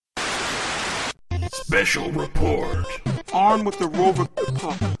Special report. Armed with a Rover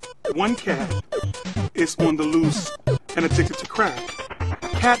pup, one cat is on the loose and addicted to crack.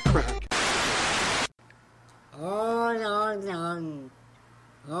 Cat crack.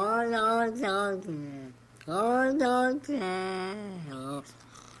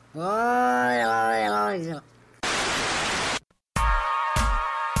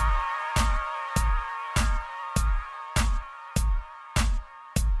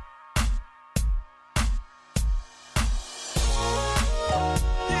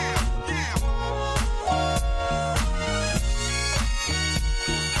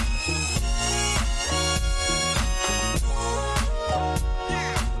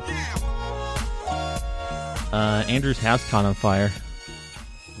 Andrew's house caught on fire.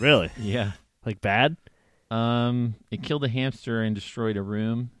 Really? Yeah. Like bad? It killed a hamster and destroyed a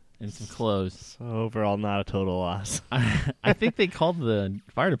room and some clothes. So overall, not a total loss. I think they called the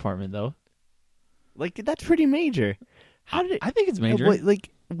fire department though. Like that's pretty major. How did it? I think it's major.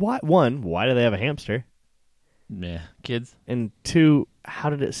 Why? One, why do they have a hamster? Yeah, kids. And two, how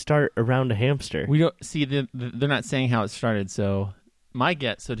did it start around a hamster? We don't see. They're not saying how it started. So my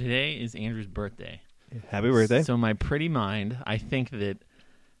guess. So today is Andrew's birthday. Happy birthday! So my pretty mind, I think that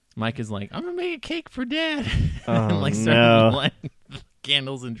Mike is like, I'm gonna make a cake for Dad. Oh, and like started lighting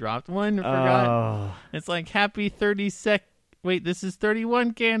candles and dropped one. And forgot. Oh. It's like happy 30 Wait, this is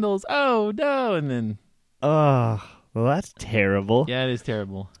 31 candles. Oh no! And then. Oh, well, that's terrible. Yeah, it is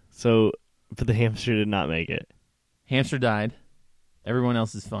terrible. So, but the hamster did not make it. Hamster died. Everyone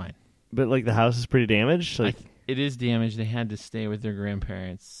else is fine. But like the house is pretty damaged. Like it is damaged. They had to stay with their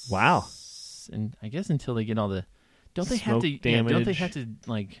grandparents. Wow. And I guess until they get all the, don't they Smoke have to? damage. Yeah, don't they have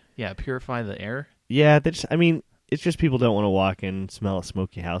to purify the air? Yeah, it's just people don't want to walk and smell a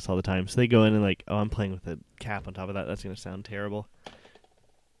smoky house all the time. So they go in and like, oh, I'm playing with a cap on top of that. That's gonna sound terrible.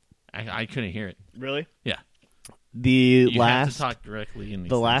 I couldn't hear it. Really? Yeah. You have to talk directly in these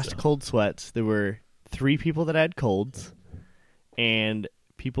the things, last so. cold sweats, there were 3 people that had colds, and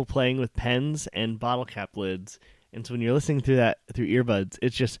people playing with pens and bottle cap lids. And so when you're listening through earbuds,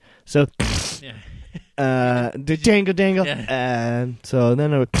 it's just so. Yeah. Jangle dangle. Yeah. And so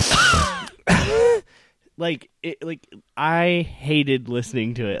then I would I hated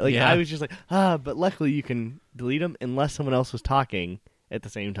listening to it. Like Yeah. I was just like, but luckily you can delete them unless someone else was talking at the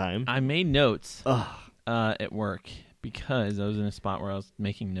same time. I made notes Ugh. At work because I was in a spot where I was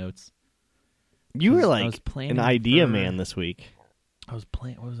making notes. You were I was like planning an idea for- man this week. What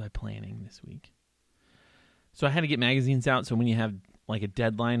was I planning this week? So I had to get magazines out. So when you have like a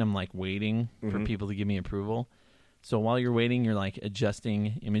deadline, I'm like waiting for people to give me approval. So while you're waiting, you're like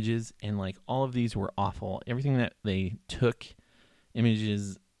adjusting images, and like all of these were awful. Everything that they took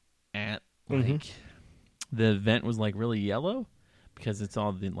images at, like the vent was like really yellow because it's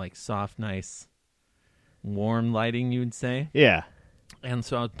all the like soft, nice, warm lighting, you would say. Yeah. And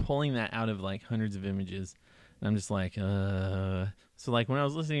so I was pulling that out of like hundreds of images. And I'm just like, So like when I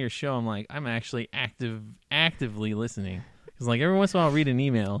was listening to your show, I'm like, I'm actually actively listening. Because like every once in a while I'll read an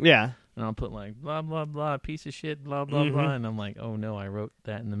email. Yeah. And I'll put like, blah, blah, blah, piece of shit, blah, blah, blah. And I'm like, oh no, I wrote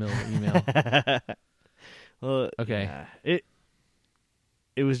that in the middle of the email. Well, Okay. Yeah.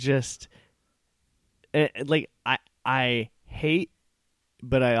 It was just like I hate,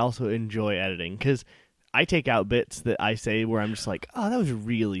 but I also enjoy editing because I take out bits that I say where I'm just like, oh, that was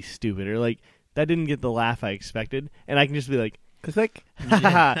really stupid, or like that didn't get the laugh I expected, and I can just be like, click,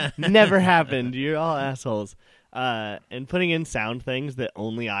 never happened. You're all assholes. And putting in sound things that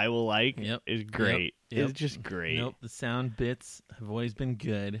only I will like is great. Yep. It's just great. Nope, the sound bits have always been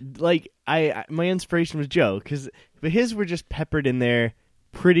good. Like my inspiration was Joe, but his were just peppered in there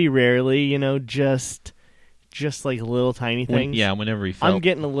pretty rarely. You know, just like little tiny things. Whenever he felt. I'm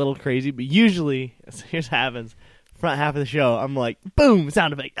getting a little crazy, but usually here's what happens. Front half of the show, I'm like, boom,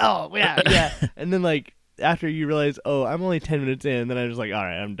 sound effect. Oh yeah. And then like after you realize, oh, I'm only 10 minutes in, then I'm just like, all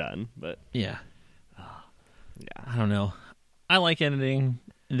right, I'm done. But yeah. I don't know. I like editing.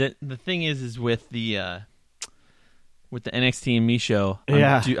 The thing is with the NXT and Me show,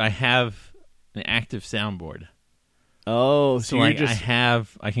 I have an active soundboard. Oh, so like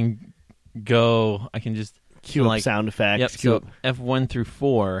I can just cue up sound effects. Yep. So F1 through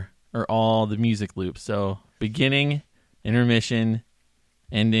 4 are all the music loops. So beginning, intermission,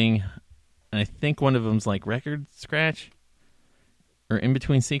 ending, and I think one of them's like record scratch or in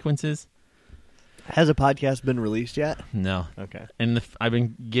between sequences. Has a podcast been released yet? No. Okay. And I've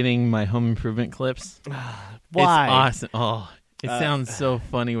been getting my home improvement clips. Why? It's awesome. Oh, it sounds so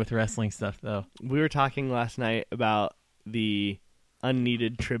funny with wrestling stuff, though. We were talking last night about the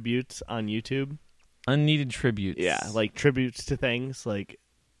unneeded tributes on YouTube. Unneeded tributes. Yeah, like tributes to things. Like,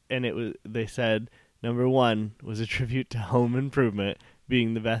 and they said Number 1 was a tribute to Home Improvement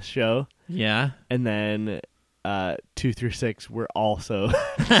being the best show. Yeah. And then 2 through 6 were also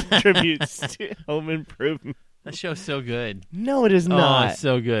tributes to Home Improvement. That show's so good. No, it is Oh, not. it's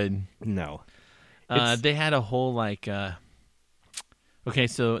so good. No. They had a whole okay,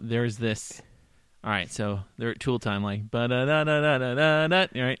 so there's this. All right, so they're at Tool Time, like ba da da da da da da da.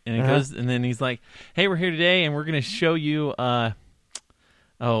 Right, and it goes, and then he's like, "Hey, we're here today, and we're gonna show you." How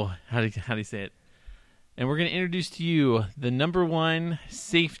do you say it? And we're gonna introduce to you the number 1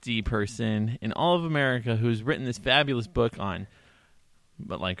 safety person in all of America who's written this fabulous book on,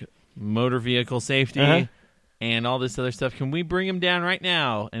 motor vehicle safety. And all this other stuff. Can we bring him down right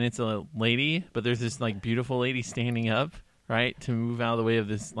now? And it's a lady, but there's this beautiful lady standing up, right, to move out of the way of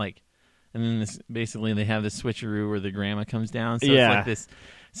this and then this basically they have this switcheroo where the grandma comes down. So it's like this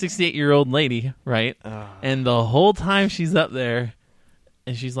 68-year-old lady, right? And the whole time she's up there,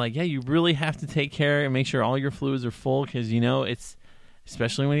 and she's like, "Yeah, you really have to take care and make sure all your fluids are full because it's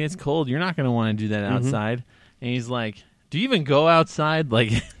especially when it gets cold, you're not going to want to do that outside." And he's like, "Do you even go outside?"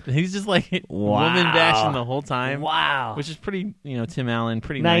 He's just woman bashing the whole time. Wow. Which is pretty, Tim Allen,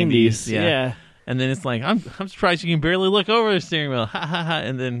 pretty 90s. 90s. Yeah. And then it's like, I'm surprised you can barely look over the steering wheel. Ha ha ha.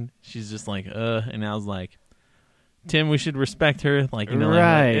 And then she's just like, and I was like, Tim, we should respect her.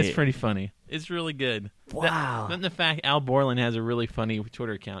 Right. It's pretty funny. It's really good. Wow. Then the fact Al Borland has a really funny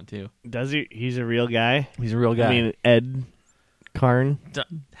Twitter account too. Does he? He's a real guy? He's a real guy. I mean, Ed Karn.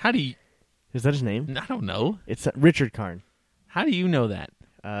 How do you? Is that his name? I don't know. It's Richard Karn. How do you know that?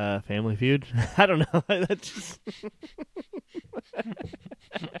 Family Feud? I don't know. That's just...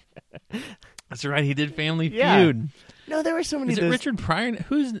 That's right. He did Family Yeah. Feud. No, there were so many. Is it Richard Pryor?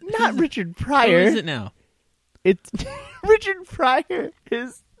 Who's Not Richard Pryor. Who is it now? It's Richard Pryor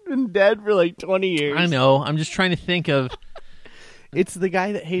has been dead for 20 years. I know. I'm just trying to think of. It's the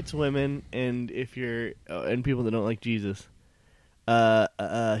guy that hates women, and if you're and people that don't like Jesus. He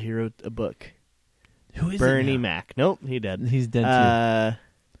wrote a book. Who is Bernie it now? Mac. Nope, he dead. He's dead too.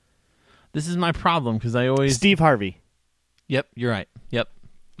 This is my problem because I always. Steve Harvey. Yep, you're right. Yep,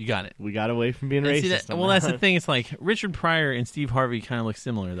 you got it. We got away from being And racist. see that, on well, that that's the one. thing. It's like Richard Pryor and Steve Harvey kind of look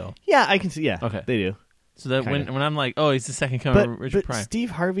similar, though. Yeah, I can see. Yeah, Okay. they do. So that Kinda. when I'm like, oh, he's the second coming of Richard but Pryor.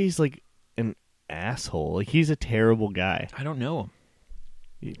 Steve Harvey's an asshole. He's a terrible guy. I don't know him.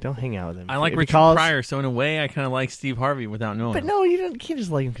 You don't hang out with him. I like If he Richard calls- Pryor, so in a way, I kind of like Steve Harvey without knowing But him. no, you can't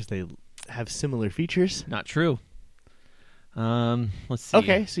just like him because they have similar features. Not true. Let's see.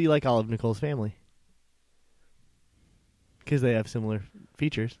 Okay, so you like all of Nicole's family because they have similar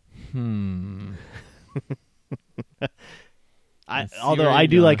features. Let's see Although where I you're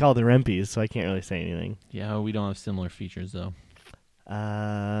do going. like all the Rempies, so I can't really say anything. Yeah, we don't have similar features though.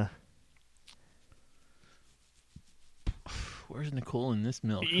 Where's Nicole in this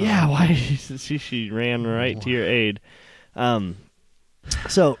milk? Yeah, why she ran right to your aid.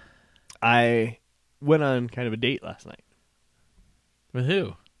 So I went on kind of a date last night. With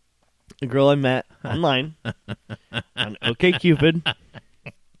who? A girl I met online on OkCupid.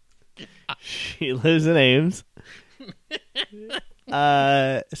 She lives in Ames.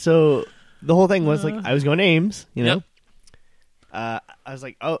 So the whole thing was I was going to Ames, Yep. I was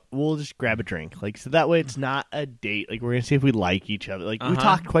like, oh, we'll just grab a drink. So that way it's not a date. We're going to see if we like each other. We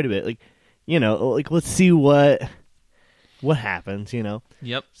talked quite a bit. Let's see what happens,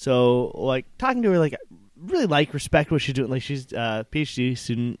 Yep. So, talking to her, really respect what she's doing. She's a PhD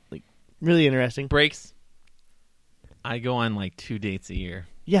student, really interesting. Breaks. I go on 2 dates a year.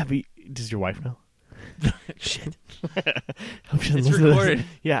 Yeah, but does your wife know? Shit. Hope she doesn't It's listen to this. recorded.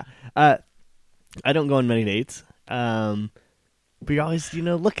 Yeah. I don't go on many dates. But you're always,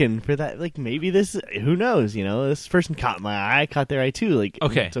 looking for that. Maybe this, who knows, this person caught my eye, caught their eye too.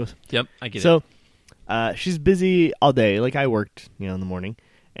 Okay. So, Yep, I get it. so she's busy all day. I worked, in the morning.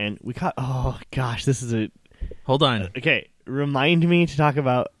 And we caught, oh gosh, this is Hold on. okay, remind me to talk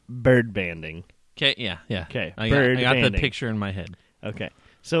about bird banding. Okay, yeah. Okay, I bird got the banding. picture in my head. Okay.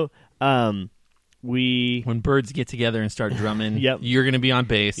 So, we... When birds get together and start drumming, Yep. you're going to be on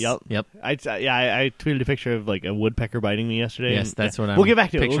bass. Yep. I tweeted a picture of a woodpecker biting me yesterday. Yes, and, that's what I'm We'll get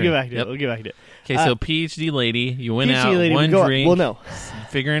back to it. picturing. We'll get back to it. Okay, so PhD lady, you went PhD out, lady, one we go- drink, well, no.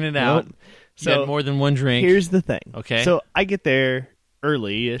 figuring it out. Nope. You So had more than one drink. Here's the thing. Okay. So I get there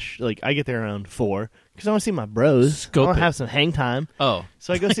early-ish. I get there around 4 because I want to see my bros. Scope I want it. to have some hang time. Oh.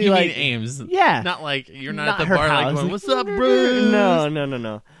 So I go see you mean Ames. Yeah. Not you're not, Not at the her bar house. going, what's up, bro?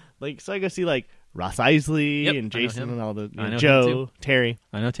 No. So I go see Ross Isley Yep, and I know Jason him. and all the I know him Joe, too. Terry.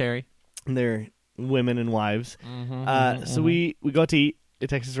 I know Terry. And they're women and wives. Mm-hmm, So we go out to eat. at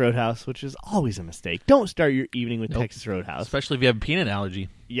Texas Roadhouse, which is always a mistake. Don't start your evening with Nope. Texas Roadhouse. Especially if you have a peanut allergy.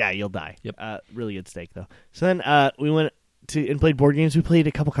 Yeah, you'll die. Yep. Really good steak, though. So then we went to and played board games. We played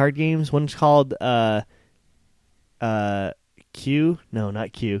a couple card games. One's called Q. No,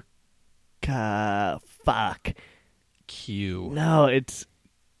 not Q. Fuck. Q. No, it's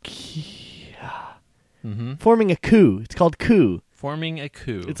Mm-hmm. forming a coup. It's called coup. Forming a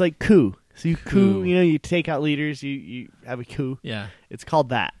coup. It's like coup. So you coup. Coup. You know, you take out leaders. You have a coup. yeah. It's called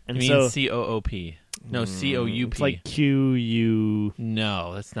that. You And mean so C-O-O-P. No, C-O-U-P. it's like Q-U.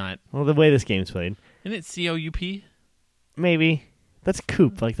 No, that's not. Well, the way this game's played. Isn't it C-O-U-P? Maybe. That's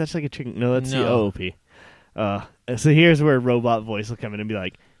coop. Like, that's like a chicken. No, that's No. C-O-O-P. So here's where a robot voice will come in and be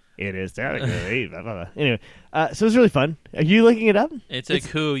like, it is technically, blah, blah, blah. Anyway, so it was really fun. Are you looking it up? It's a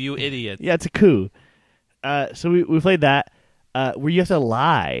coup, you idiot. Yeah, it's a coup. So we played that where you have to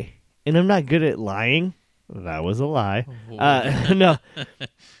lie. And I'm not good at lying. That was a lie. No.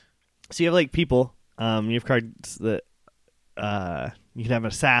 So you have, like, people. You have cards that you can have an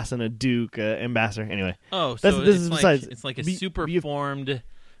assassin, a duke, ambassador. Anyway. Oh, That's- so this it's is like, besides- it's like a be- super be- formed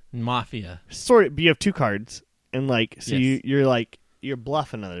mafia. Sort of, but you have two cards. And, like, so Yes. you're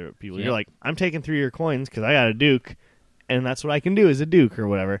bluffing other people. Yep. You're like, I'm taking 3 of your coins because I got a duke, and that's what I can do as a duke or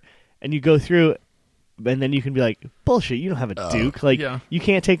whatever. And you go through, and then you can be like, bullshit, you don't have a duke. Like, yeah. you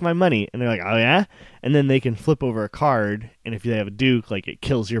can't take my money. And they're like, oh, yeah? And then they can flip over a card, and if they have a duke, like, it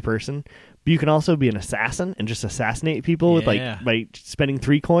kills your person. But you can also be an assassin and just assassinate people with, Yeah. like, by spending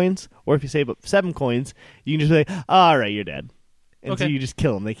 3 coins. Or if you save up 7 coins, you can just say, all right, you're dead. And so Okay. you just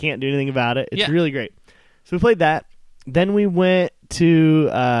kill them. They can't do anything about it. It's Yeah. really great. So we played that. Then we went to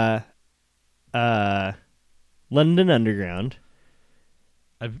London Underground.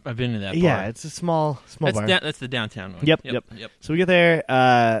 I've been to that bar. Yeah, it's a small that's bar. that's the downtown one. Yep. Yep. So we get there,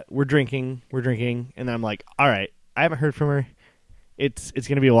 we're drinking, and then I'm like, all right, I haven't heard from her. It's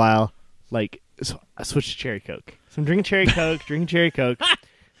gonna be a while. Like, so I switched to cherry coke. So I'm drinking cherry coke,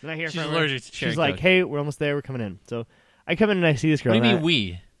 Then I hear She's from her. allergic to cherry She's like, Coke. hey, we're almost there. We're coming in. So I come in and I see this girl. What do you and mean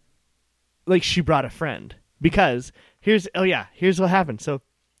we? like she brought a friend because here's what happened. So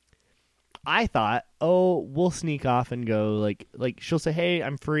I thought, oh, we'll sneak off and go like she'll say, hey,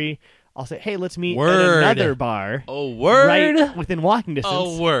 I'm free. I'll say, hey, let's meet Word. at another bar. Oh, word. Right within walking distance.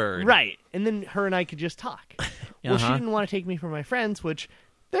 Oh, word. Right. And then her and I could just talk. Well, she Uh-huh. didn't want to take me for my friends, which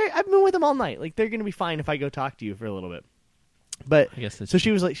I've been with them all night. Like, they're going to be fine if I go talk to you for a little bit. But I guess that's so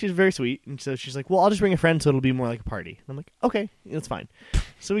she was like, she's very sweet, and so she's like, well, I'll just bring a friend, so it'll be more like a party. And I'm like, okay, that's fine.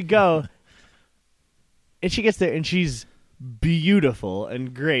 So we go, and she gets there, and she's beautiful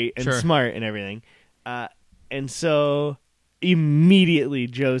and great and Sure. smart and everything. And so immediately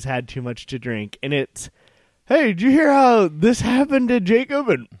Joe's had too much to drink, and it's, hey, did you hear how this happened to Jacob?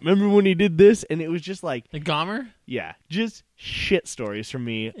 And remember when he did this? And it was just like, the Gomer? yeah, just shit stories from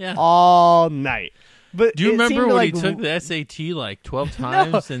me Yeah. all night. But Do you it remember seemed when he like took the SAT like 12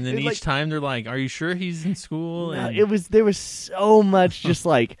 times, and then it, each like- time they're like, "Are you sure he's in school?" No, And there was so much just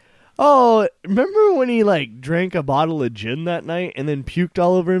like, oh, remember when he like drank a bottle of gin that night and then puked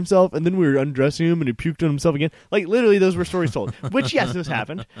all over himself, and then we were undressing him and he puked on himself again? Like, literally, those were stories told. Which, yes, those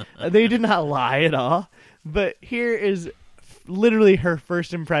happened. They did not lie at all. But here is literally her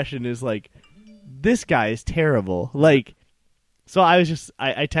first impression is like, this guy is terrible. Like, so I was just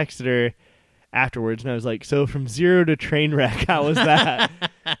I texted her afterwards, and I was like, so from 0 to train wreck, how was that?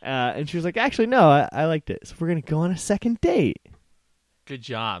 And she was like, actually, no, I liked it. So we're going to go on a second date. good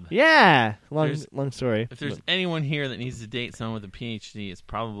job. Yeah. There's- Long story. If there's anyone here that needs to date someone with a PhD, it's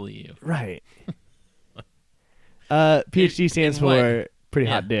probably you. Right. PhD stands in what? for pretty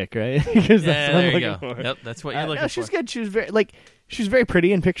Yeah. hot dick, right? Because Yeah, that's what I'm there you looking go. for. Yep, that's what you're looking no, for. she's good. She was very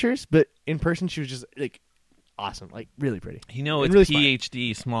pretty in pictures, but in person she was just like awesome, like really pretty. You know, And it's really smart.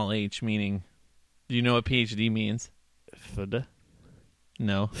 PhD, small h, meaning. Do you know what PhD means? Fud.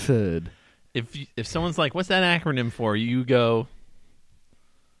 No. Fud. If someone's like, "What's that acronym for?" You go,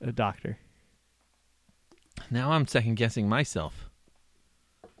 A doctor. "Now I'm second guessing myself."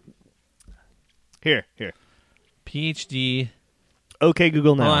 Here. PhD. Okay,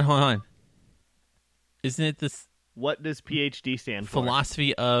 Google now. Hold on. Isn't it this What does PhD stand for?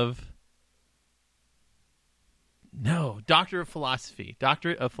 philosophy of? No, Doctor of Philosophy.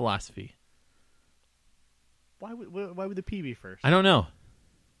 Doctorate of Philosophy. Why would the P be first? I don't know.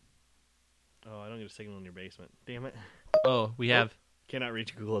 Oh, I don't get a signal in your basement. Damn it. Oh, we have Cannot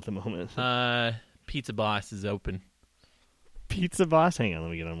reach Google at the moment. Pizza Boss is open. Pizza Boss? Hang on,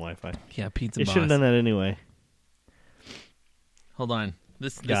 let me get on Wi-Fi. Yeah, Pizza You Boss. should have done that anyway. Hold on.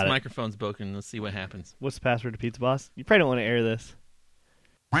 This Got it. microphone's broken. Let's see what happens. What's the password to Pizza Boss? You probably don't want to air this.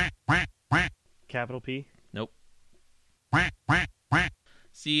 Capital P? Nope.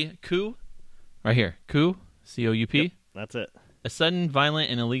 See, coup, right here. Coup, C-O-U-P. Yep, that's it. A sudden, violent,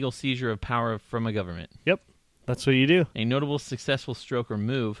 and illegal seizure of power from a government. Yep, that's what you do. A notable successful stroke or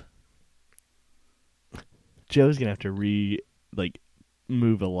move. Joe's gonna have to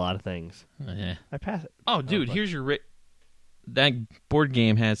move a lot of things. Yeah. I pass it. Oh, dude, fuck. here's your... That board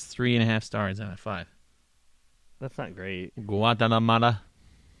game has 3.5 stars out of 5. That's not great. Guatemala.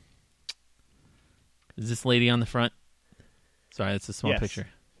 Is this lady on the front? Sorry, that's a small Yes. picture.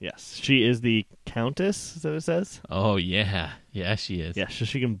 Yes, she is the Countess. Is that what it says? Oh, yeah. Yeah, she is. Yeah, so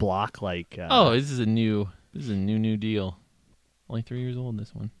she can block like. Oh, this is a new deal. Only 3 years old,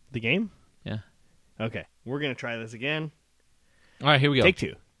 this one. The game. Yeah. Okay, we're gonna try this again. All right, here we go. Take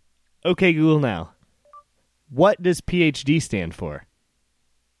 2. Okay, Google now. What does PhD stand for?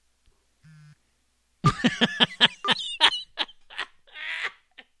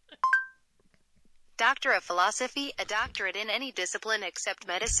 Doctor of Philosophy, a doctorate in any discipline except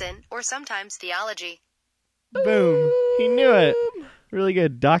medicine, or sometimes theology. Boom! He knew it. Really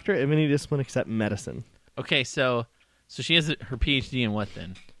good. Doctorate of any discipline except medicine. Okay, so she has her PhD in what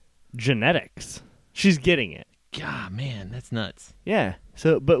then? Genetics. She's getting it. God, man, that's nuts. Yeah.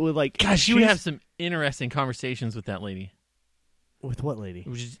 So, but with like, Gosh, you would she's- have some interesting conversations with that lady. with what lady?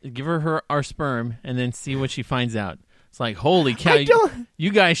 We just give her our sperm and then see what she finds out. It's like, holy cow, I don't- you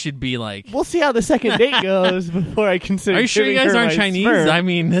guys should be like... We'll see how the second date goes before I consider. Are you sure you giving guys her aren't my Chinese? sperm. I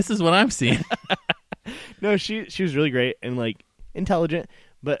mean, this is what I'm seeing. No, she was really great and like intelligent,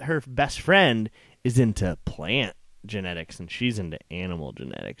 but her best friend is into plant genetics and she's into animal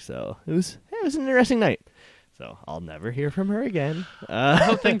genetics. So it was an interesting night. So I'll never hear from her again. I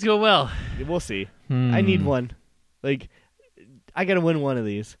hope things go well. We'll see. I need one. Like I gotta win one of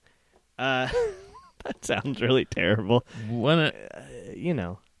these. That sounds really terrible. You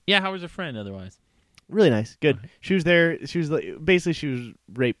know. Yeah, how was her friend otherwise? Really nice. Good. She was there. She was like, basically she was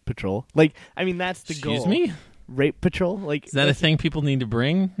rape patrol. Like, I mean, that's the goal. Excuse me? Rape patrol. Like, Is that a thing people need to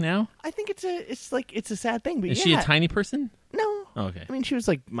bring now? I think it's a sad thing. But Is yeah. she a tiny person? No. Oh, okay. I mean, she was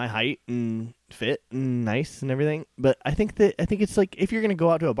like my height and fit and nice and everything. But I think it's like if you're gonna go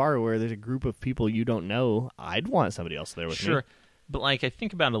out to a bar where there's a group of people you don't know, I'd want somebody else there with me. Sure. But like I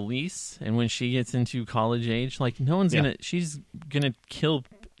think about Elise and when she gets into college age, like no one's she's gonna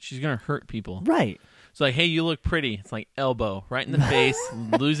hurt people. Right. It's like, hey, you look pretty. It's like elbow right in the face,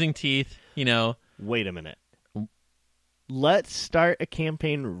 losing teeth, you know. Wait a minute. Let's start a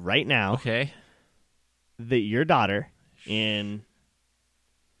campaign right now Okay. that your daughter in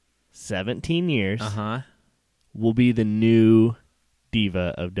 17 years will be the new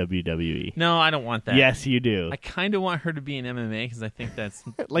diva of WWE. No, I don't want that. Yes, you do. I kind of want her to be in MMA because I think that's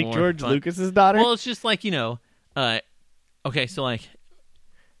like more George fun. Lucas's daughter? Well, it's just like, you know, okay, so like,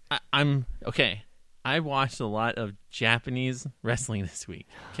 I'm okay. I watched a lot of Japanese wrestling this week.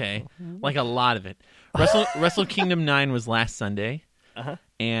 Okay, like a lot of it. Wrestle Kingdom 9 was last Sunday,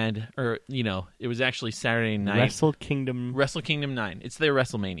 and it was actually Saturday night. Wrestle Kingdom 9. It's their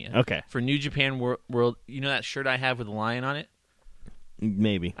WrestleMania. Okay. For New Japan World. You know that shirt I have with a lion on it?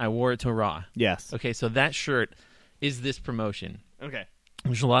 Maybe. I wore it to Raw. Yes. Okay, so that shirt is this promotion. Okay.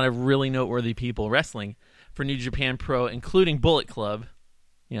 There's a lot of really noteworthy people wrestling for New Japan Pro, including Bullet Club.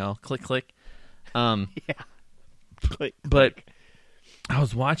 You know, click, click. Click, But click. I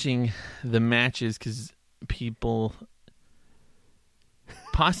was watching the matches because people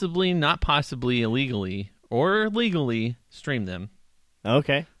not possibly illegally or legally stream them.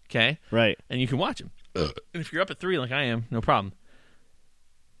 Okay. Okay? Right. And you can watch them. And if you're up at 3 like I am, no problem.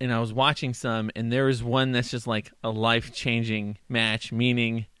 And I was watching some, and there was one that's just like a life-changing match,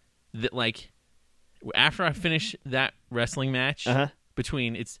 meaning that like after I finish that wrestling match,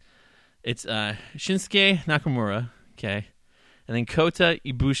 between it's Shinsuke Nakamura, okay, and then Kota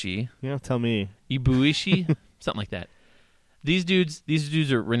Ibushi, You don't tell me. something like that. These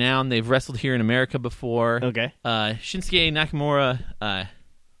dudes are renowned. They've wrestled here in America before. Okay. Shinsuke Nakamura,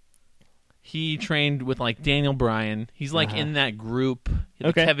 he trained with like Daniel Bryan. He's like in that group, the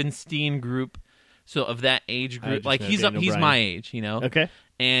Okay. Kevin Steen group. So of that age I group, just like know he's Daniel Bryan. my age, you know. Okay.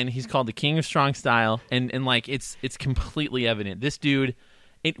 And he's called the King of Strong Style, and like it's completely evident. This dude,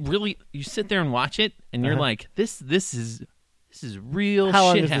 it really, you sit there and watch it, and you're like, this is real. How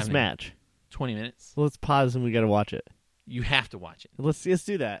long shit is this happening. match? 20 minutes. Well, let's pause and we got to watch it. You have to watch it. Let's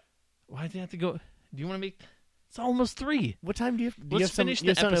do that. Why do you have to go? Do you want to make? It's almost 3. What time do you have? Do Let's you have some, finish you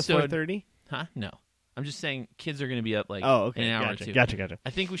have the something episode. at 4:30? Huh? No. I'm just saying kids are going to be up like Oh, okay. in an hour Gotcha. or 2. Gotcha. I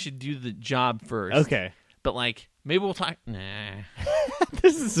think we should do the job first. Okay. But like maybe we'll talk. Nah.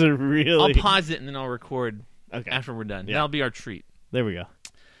 This is a really. I'll pause it and then I'll record Okay. after we're done. Yeah. That'll be our treat. There we go.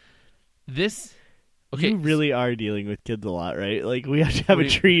 This Okay, You really are dealing with kids a lot, right? Like, we have to have a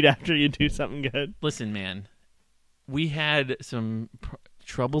treat after you do something good. listen, man. We had some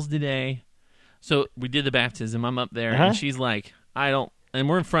troubles today. So we did the baptism. I'm up there, and she's like, I don't, and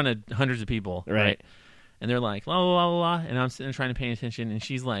we're in front of hundreds of people, right? And they're like, la, la, la, la, and I'm sitting there trying to pay attention, and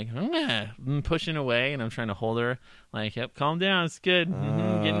she's like, I'm pushing away, and I'm trying to hold her, like, yep, calm down, it's good,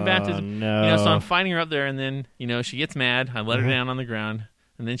 getting baptism. No. So I'm fighting her up there, and then, she gets mad, I let her down on the ground,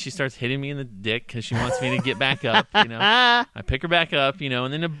 and then she starts hitting me in the dick because she wants me to get back up, I pick her back up,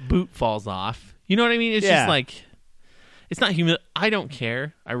 and then a boot falls off. You know what I mean? It's just like, it's not human. I don't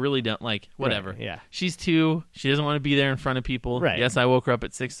care. I really don't. Like, whatever. Right, yeah. She's 2. She doesn't want to be there in front of people. Right. Yes, I woke her up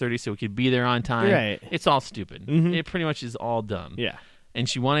at 6:30 so we could be there on time. Right. It's all stupid. Mm-hmm. It pretty much is all dumb. Yeah. And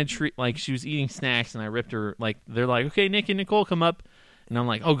she wanted she was eating snacks, and I ripped her. Like, they're like, okay, Nick and Nicole, come up. And I'm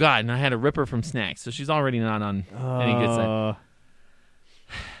like, oh, God. And I had to rip her from snacks. So she's already not on any good side.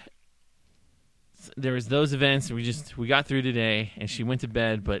 There was those events. We got through today, and she went to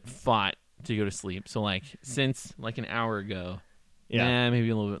bed but fought to go to sleep. So, like, since, like, an hour ago, maybe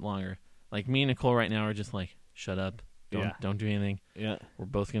a little bit longer, like, me and Nicole right now are just like, shut up. Don't do anything. Yeah. We're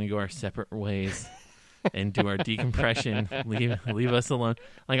both going to go our separate ways and do our decompression. Leave us alone.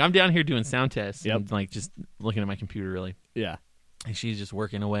 Like, I'm down here doing sound tests and, like, just looking at my computer, really. Yeah. And she's just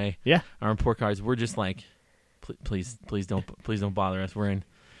working away. Yeah. Our report cards, we're just like, please don't bother us.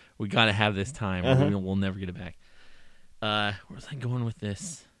 We got to have this time. We'll never get it back. Where was I going with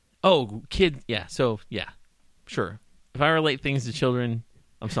this? Oh, kids. Yeah. So, yeah. Sure. If I relate things to children,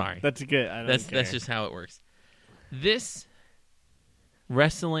 I'm sorry. That's good. That's just how it works. This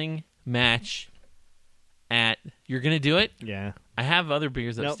wrestling match you're going to do it? Yeah. I have other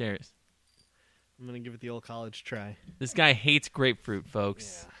beers upstairs. I'm going to give it the old college try. This guy hates grapefruit,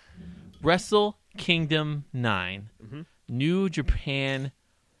 folks. Yeah. Wrestle Kingdom 9. Mm-hmm. New Japan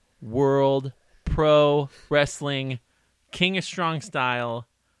World Pro Wrestling King of Strong Style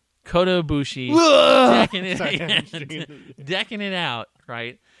Kota Ibushi decking it out,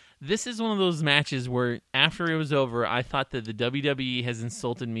 right? This is one of those matches where after it was over, I thought that the WWE has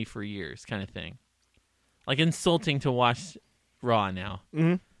insulted me for years, kind of thing. Like, insulting to watch Raw now.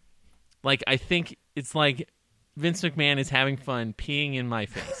 Mm-hmm. Like, I think it's like Vince McMahon is having fun peeing in my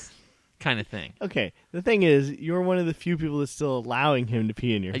face, kind of thing. Okay, the thing is, you're one of the few people that's still allowing him to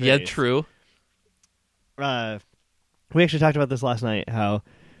pee in your face. Yeah, true. We actually talked about this last night, how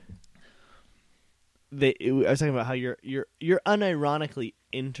I was talking about how you're unironically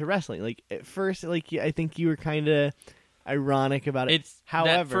into wrestling. Like, at first, like, I think you were kind of ironic about it.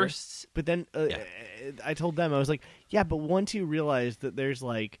 However, but then I told them, I was like, yeah, but once you realize that there's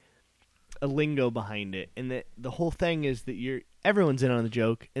like a lingo behind it, and that the whole thing is that everyone's in on the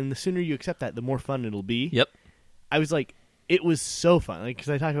joke, and the sooner you accept that, the more fun it'll be. Yep. I was like, it was so fun, like, because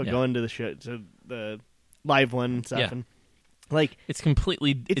I talked about going to the show, to the live one and stuff, and like it's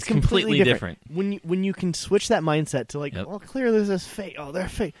completely different when you can switch that mindset to like, well, clearly this is fake. Oh, they're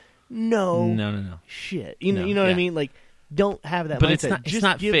fake. No. Shit. You know what I mean? Like, don't have that. But mindset. It's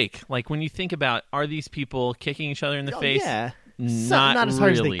not fake. Like, when you think about, are these people kicking each other in the face? Yeah. Not as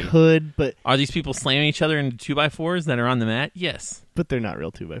hard really. as they could, but are these people slamming each other into 2x4s that are on the mat? Yes. But they're not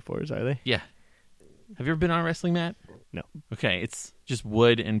real 2x4s, are they? Yeah. Have you ever been on a wrestling mat? No. Okay, it's just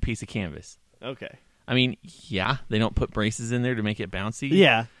wood and a piece of canvas. Okay. I mean, yeah, they don't put braces in there to make it bouncy.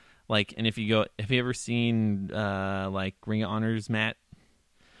 Yeah. Like, and have you ever seen like Ring of Honor's mat?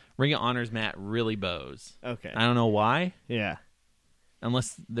 Ring of Honor's mat really bows. Okay. I don't know why. Yeah.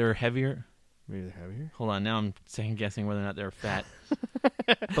 Unless they're heavier. Maybe they're heavier. Hold on, now I'm second guessing whether or not they're fat.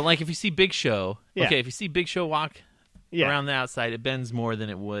 But like, if you see Big Show, if you see Big Show walk around the outside, it bends more than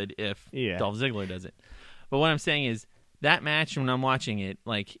it would if Dolph Ziggler does it. But what I'm saying is, that match, when I'm watching it,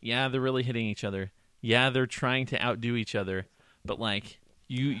 like, yeah, they're really hitting each other. Yeah, they're trying to outdo each other. But like,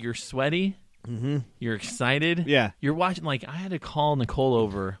 you're sweaty. Mm-hmm. You're excited. Yeah. You're watching. Like, I had to call Nicole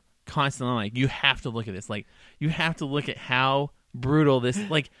over constantly. I'm like, you have to look at this. Like, you have to look at how brutal this.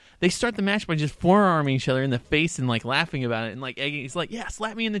 Like, they start the match by just forearming each other in the face and like laughing about it and like egging. He's like, yeah,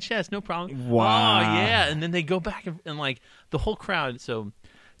 slap me in the chest, no problem. Wow. Oh yeah. And then they go back and like the whole crowd. So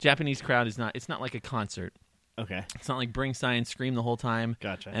Japanese crowd is not. It's not like a concert. Okay. It's not like bring signs, scream the whole time.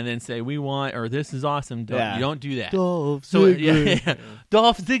 Gotcha. And then say, we want, or this is awesome. You don't do that. Dolph Ziggler. Yeah.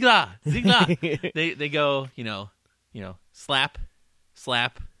 Dolph Ziggler. They go, slap,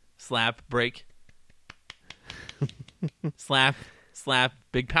 break. slap,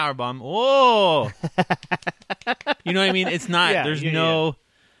 big power bomb. Oh! You know what I mean? It's not,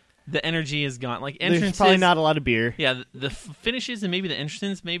 the energy is gone. Like, entrances. There's probably not a lot of beer. Yeah, the finishes and maybe the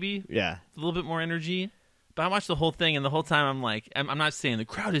entrances, a little bit more energy. But I watched the whole thing, and the whole time I'm like, I'm not saying the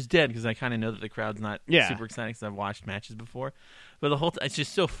crowd is dead because I kind of know that the crowd's not super excited because I've watched matches before. But the whole it's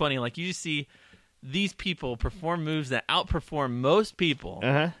just so funny. Like, you just see these people perform moves that outperform most people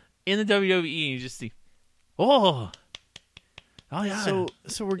in the WWE, and you just see, oh yeah. So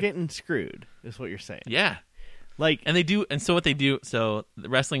we're getting screwed, is what you're saying. Yeah. Like, and they do, and so what they do, so the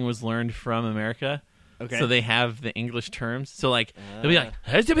wrestling was learned from America. Okay. So they have the English terms. So like they'll be like,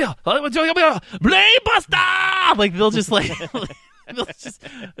 Blade Buster! Like they'll just like they'll just,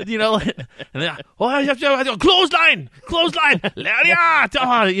 you know, and they're like, clothesline,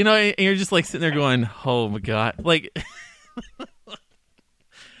 lariat, you know, and you're just like sitting there going, oh my god, like.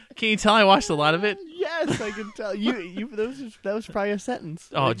 Can you tell I watched a lot of it? Yes, I can tell. That was probably a sentence.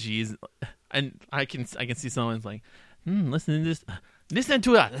 Oh jeez, and I can see someone's like, listen to this. Listen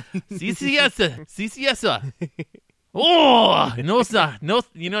to that. CCS. Oh, no, sir. No,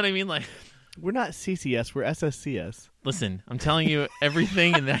 you know what I mean? Like, we're not CCS, we're SSCS. Listen, I'm telling you,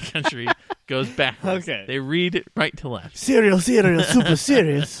 everything in that country goes backwards. Okay. They read right to left. Serial, super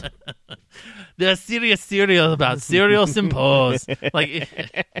serious. They're serious about cereal sympose. Like,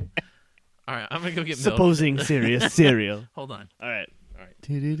 all right, I'm going to go get milk. Supposing serious cereal. Hold on. All right.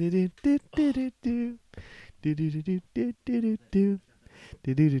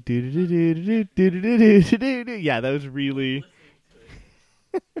 Yeah, that was really.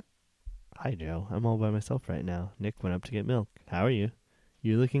 Hi, Joe. I'm all by myself right now. Nick went up to get milk. How are you?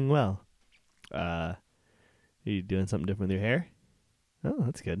 You're looking well. Are you doing something different with your hair? Oh,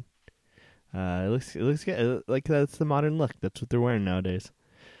 that's good. It looks good. Like that's the modern look. That's what they're wearing nowadays.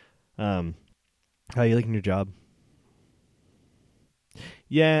 How are you liking your job?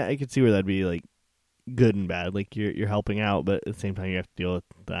 Yeah, I could see where that'd be like good and bad. Like you're helping out, but at the same time you have to deal with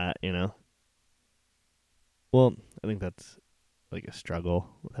that, you know. Well, I think that's like a struggle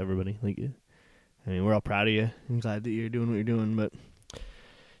with everybody. Like, I mean, we're all proud of you. I'm glad that you're doing what you're doing, but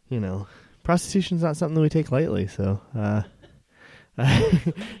you know, prostitution's not something that we take lightly. So, Plastic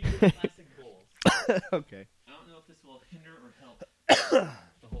bowls. Okay. I don't know if this will hinder or help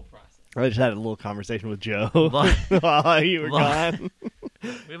the whole process. I just had a little conversation with Joe while you were gone.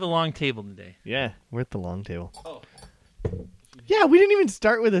 We have a long table today. Yeah, we're at the long table. Oh. Yeah, we didn't even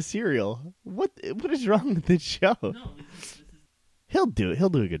start with a cereal. What is wrong with this show? No, this is... He'll do it. He'll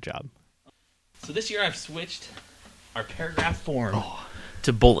do a good job. So this year I've switched our paragraph form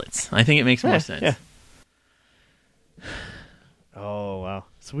to bullets. I think it makes more sense. Yeah. Oh, wow.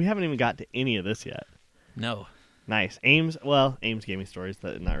 So we haven't even got to any of this yet. No. Nice. Ames gave me stories,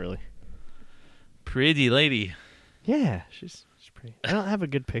 but not really. Pretty lady. Yeah, she's pretty. I don't have a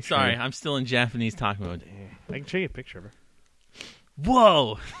good picture. Sorry, I'm still in Japanese talk mode. I can show you a picture of her.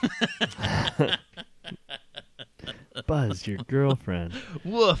 Whoa! Buzz, your girlfriend.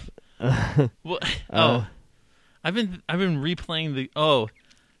 Woof. I've been replaying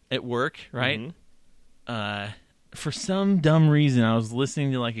at work, right? Mm-hmm. For some dumb reason, I was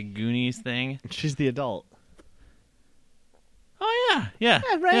listening to like a Goonies thing. She's the adult. Oh yeah,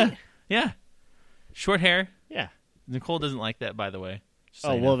 right. Yeah. Short hair. Yeah. Nicole doesn't like that, by the way. Just so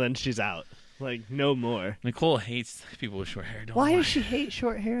Oh you well, know. then she's out. Like no more. Nicole hates people with short hair. Why does she hate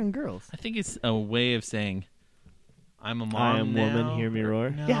short hair and girls? I think it's a way of saying, "I'm a mom I am now." woman, hear me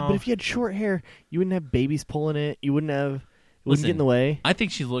roar. No. Yeah, but if you had short hair, you wouldn't have babies pulling it. You wouldn't have. It wouldn't Listen, get in the way. I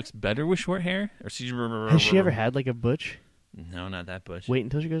think she looks better with short hair. Or she's Has she ever had like a butch? No, not that butch. Wait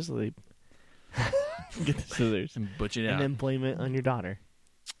until she goes to sleep. Get the scissors And butch it out. and then blame it on your daughter.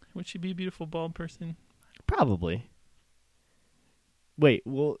 Would she be a beautiful bald person? Probably. Wait,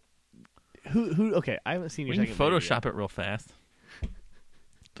 well, who? Okay, I haven't seen your We can second video Photoshop it real fast.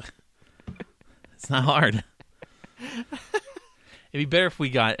 It's not hard. It'd be better if we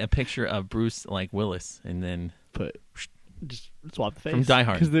got a picture of Bruce like Willis and then yet. Just swap the face From Die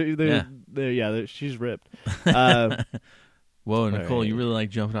Hard. Because she's ripped. Whoa, Nicole, right. you really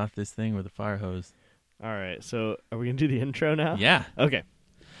like jumping off this thing with a fire hose. All right, so are we gonna do the intro now? Yeah. Okay.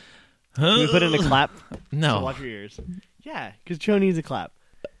 Can we put in a clap? No. So watch your ears. Yeah, because Joe needs a clap.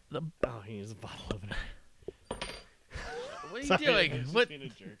 The- Oh, he needs a bottle opener. What are you Sorry, doing? I was just What? being a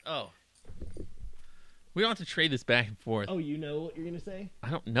jerk. Oh. We don't have to trade this back and forth. Oh, you know what you're gonna say?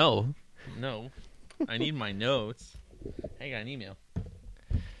 I don't know. No. I need my notes. Hey, I got an email.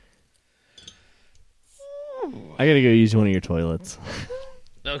 I gotta go use one of your toilets.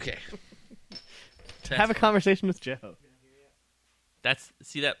 Okay. Have a conversation with Joe.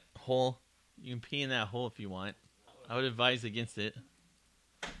 See that hole? You can pee in that hole if you want. I would advise against it.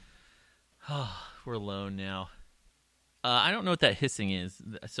 We're alone now. I don't know what that hissing is.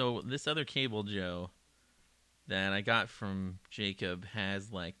 So this other cable, Joe, that I got from Jacob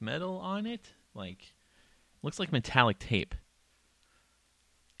has like metal on it. Like Looks like metallic tape.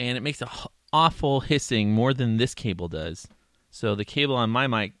 And it makes a awful hissing more than this cable does. So the cable on my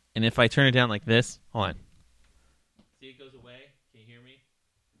mic, and if I turn it down like this, hold on. See, it goes away. Can you hear me?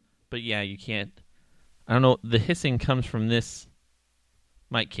 But yeah, you can't. I don't know. The hissing comes from this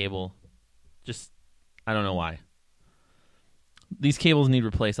mic cable. Just, I don't know why. These cables need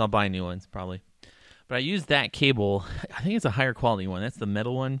replaced. I'll buy new ones probably. But I use that cable. I think it's a higher quality one. That's the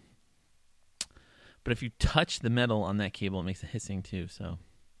metal one. But if you touch the metal on that cable, it makes a hissing too. So,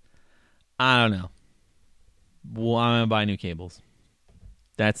 I don't know. Well, I'm going to buy new cables.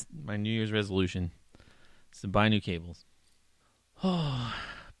 That's my New Year's resolution. Is to buy new cables. Oh,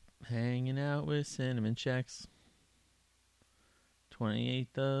 hanging out with Cinnamon Checks.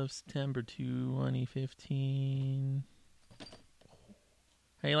 28th of September 2015.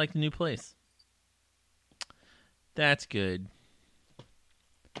 How you like the new place? That's good.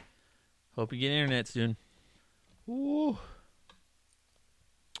 Hope you get internet soon. Ooh.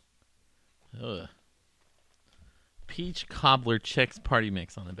 Ugh. Peach Cobbler Chex Party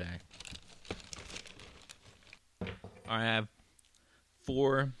Mix on the back. I have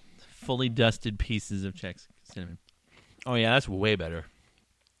 4 fully dusted pieces of Chex cinnamon. Oh yeah, that's way better.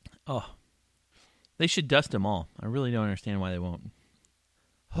 Oh, they should dust them all. I really don't understand why they won't.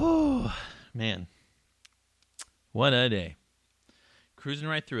 Oh, man. What a day. Cruising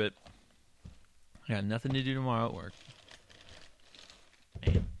right through it. I got nothing to do tomorrow at work.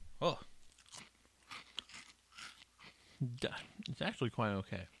 Man. Oh. It's actually quite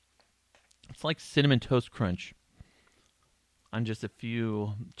okay. It's like Cinnamon Toast Crunch on just a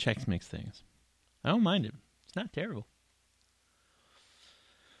few Chex Mix things. I don't mind it. It's not terrible.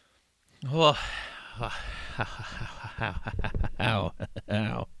 Oh. Ow.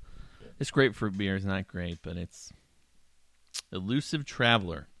 This grapefruit beer is not great, but it's Elusive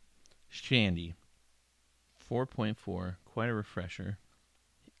Traveler Shandy 4.4, quite a refresher.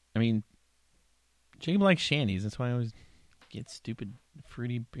 I mean, Jacob likes shandies. That's why I always get stupid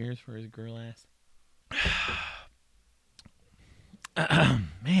fruity beers for his girl ass.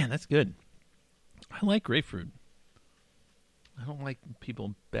 Man, that's good. I like grapefruit. I don't like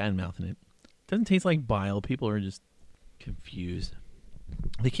people bad-mouthing it. It doesn't taste like bile. People are just confused.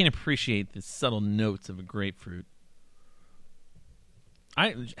 They can't appreciate the subtle notes of a grapefruit.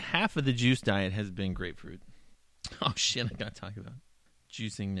 Half of the juice diet has been grapefruit. Oh, shit, I gotta talk about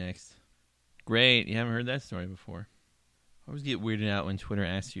juicing next. Great, you haven't heard that story before. I always get weirded out when Twitter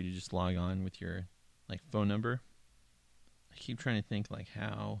asks you to just log on with your phone number. I keep trying to think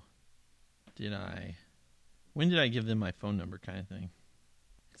when did I give them my phone number kind of thing?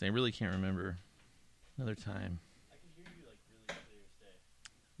 Because I really can't remember another time. I can hear you really clear as day.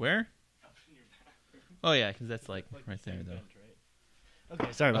 Where? Up in your bathroom. Oh yeah, because that's right there though. Bench, right?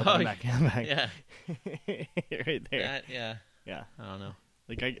 Okay, sorry about that. I'm back. Yeah. Right there. That, yeah. Yeah. I don't know.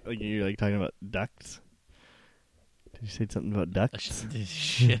 You're talking about ducks. Did you say something about ducks?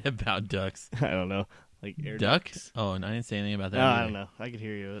 Shit about ducks. I don't know. Like air ducks? Oh, and I didn't say anything about that. No, either. I don't know. I could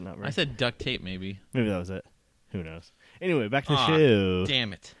hear you. Not right. I said duct tape, maybe. Maybe that was it. Who knows? Anyway, back to the show.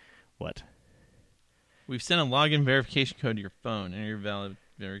 Damn it. What? We've sent a login verification code to your phone. Enter your valid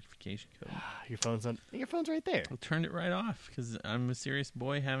verification code. Your phone's right there. I turned it right off because I'm a serious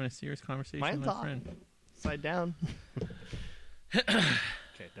boy having a serious conversation Mine's with my off. friend. Side down. Okay,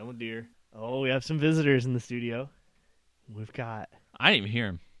 done with deer. Oh, we have some visitors in the studio. We've got... I didn't even hear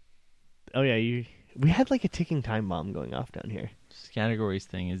him. Oh, yeah, we had like a ticking time bomb going off down here. This categories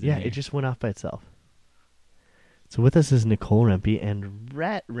thing is Yeah, in here. it just went off by itself. So with us is Nicole Rempe and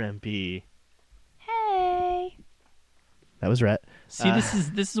Rhett Rempe. Hey. That was Rhett. See, this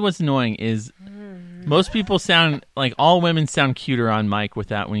is what's annoying is most people sound like all women sound cuter on mic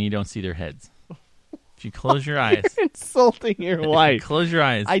without when you don't see their heads. If you close your eyes, You're insulting your wife. Close your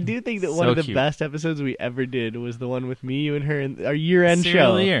eyes. I do think that one So of the cute. best episodes we ever did was the one with me, you, and her, and our year-end Cereal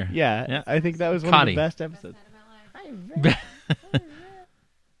show. of the Year. Yeah, I think that was one Cotty. of the best episodes.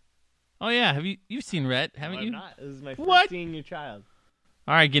 Oh yeah, you've seen Rhett, haven't No, you? I'm not. This is my first What? seeing your child.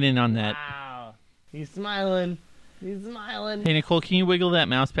 All right, get in on that. Wow. He's smiling. He's smiling. Hey Nicole, can you wiggle that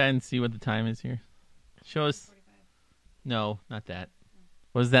mouse pad and see what the time is here? Show us. 45. No, not that.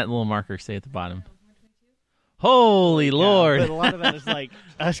 What does that little marker say at the bottom? Holy Yeah, Lord! but a lot of that is like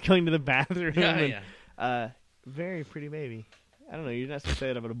us going to the bathroom. Yeah, and, very pretty baby. I don't know. You're not supposed to say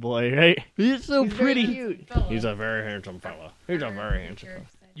that about a boy, right? He's so He's very pretty. cute. He's a very handsome fella. He's a very handsome fella.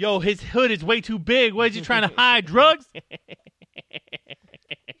 Yo, his hood is way too big. What is he trying to hide? Drugs? You just got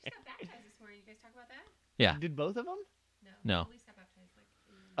baptized this morning. You guys talk about that? Yeah. Did both of them? No. Elise got baptized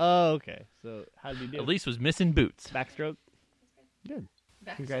Oh, okay. So how did he do? Elise was missing boots. Backstroke. Good.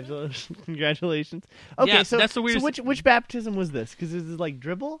 Congratulations. Okay, Yeah, so that's the weirdest- So which baptism was this? Because is it like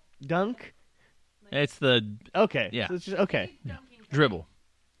dribble, dunk? It's the Okay. Yeah. So it's just, okay. dribble.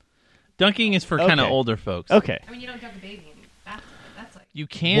 Dunking is for kind of Okay. older folks. Okay. I mean, you don't dunk a baby in baptism. That's like You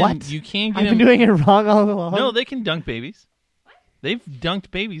can What? you can get I've been them. doing it wrong all along. No, they can dunk babies. They've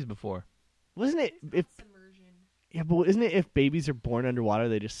dunked babies before. Wasn't it if submersion. yeah, but isn't it if babies are born underwater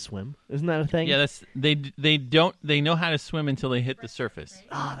they just swim? Isn't that a thing? Yeah, they know how to swim until they hit the surface.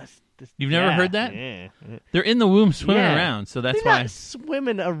 Oh, that's You've never yeah, heard that? Yeah. They're in the womb swimming Yeah. around, so that's They're why. not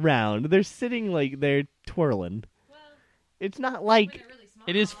swimming around. They're sitting like they're twirling. Well, It's not when like they're really small.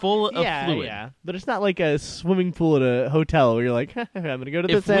 It is full of yeah, fluid. yeah, but it's not like a swimming pool at a hotel where you're like, I'm gonna go to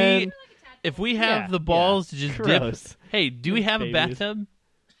If this end. we if we have Yeah, the balls to yeah. just Gross. dip. Hey, do we have a Babies. bathtub?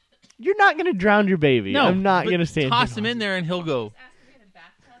 You're not gonna drown your baby. No, I'm not but gonna stand. Toss him in there and he'll go. Just ask if we had a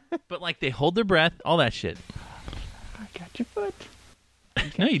bathtub. But like they hold their breath, all that shit. I got your foot.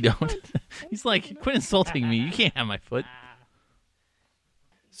 No, you don't. He's like, quit insulting me. You can't have my foot.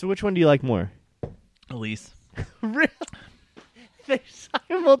 So which one do you like more? Elise. Really? They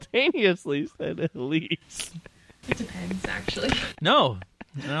simultaneously said Elise. It depends, actually. No.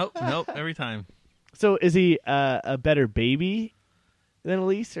 Nope. Every time. So is he a better baby than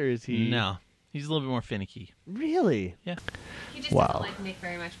Elise, or is he? No. He's a little bit more finicky. Really? Yeah. He just Wow. doesn't like Nick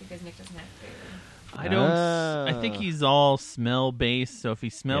very much because Nick doesn't have a baby. I don't. I think he's all smell based. So if he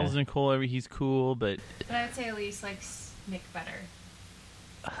smells Yeah. Nicole, he's cool. But But I would say Elise likes Nick better.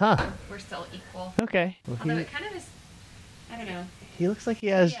 Huh. We're still equal. Okay. Well, Although it kind of is, I don't know, he looks like he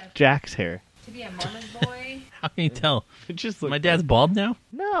has Yeah. Jack's hair. to be a Mormon boy. how can you tell? It just My dad's bald now.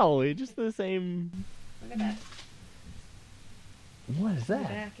 No, it's just the same. Look at that. What is In the that?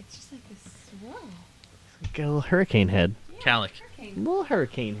 back, it's just like this swirl. Like a little hurricane head. Calic. Hurricane. Little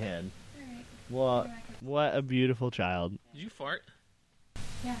hurricane head. All right. What? Back up. What a beautiful child. Did you fart?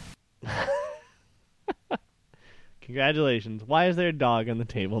 Yeah. Congratulations. Why is there a dog on the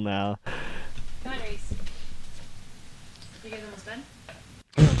table now? Come on, Reese. You guys almost done?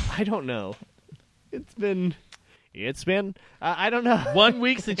 I don't know. It's been. I don't know. 1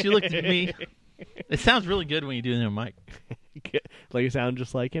 week since you looked at me. It sounds really good when you do it in a mic. Like you sound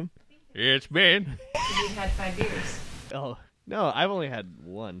just like him. It's been. You've had 5 beers. Oh no, I've only had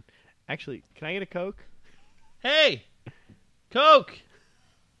one. Actually, can I get a Coke? Hey, Coke.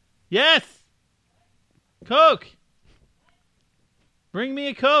 Yes, Coke. Bring me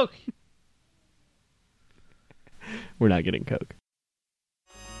a Coke. We're not getting Coke.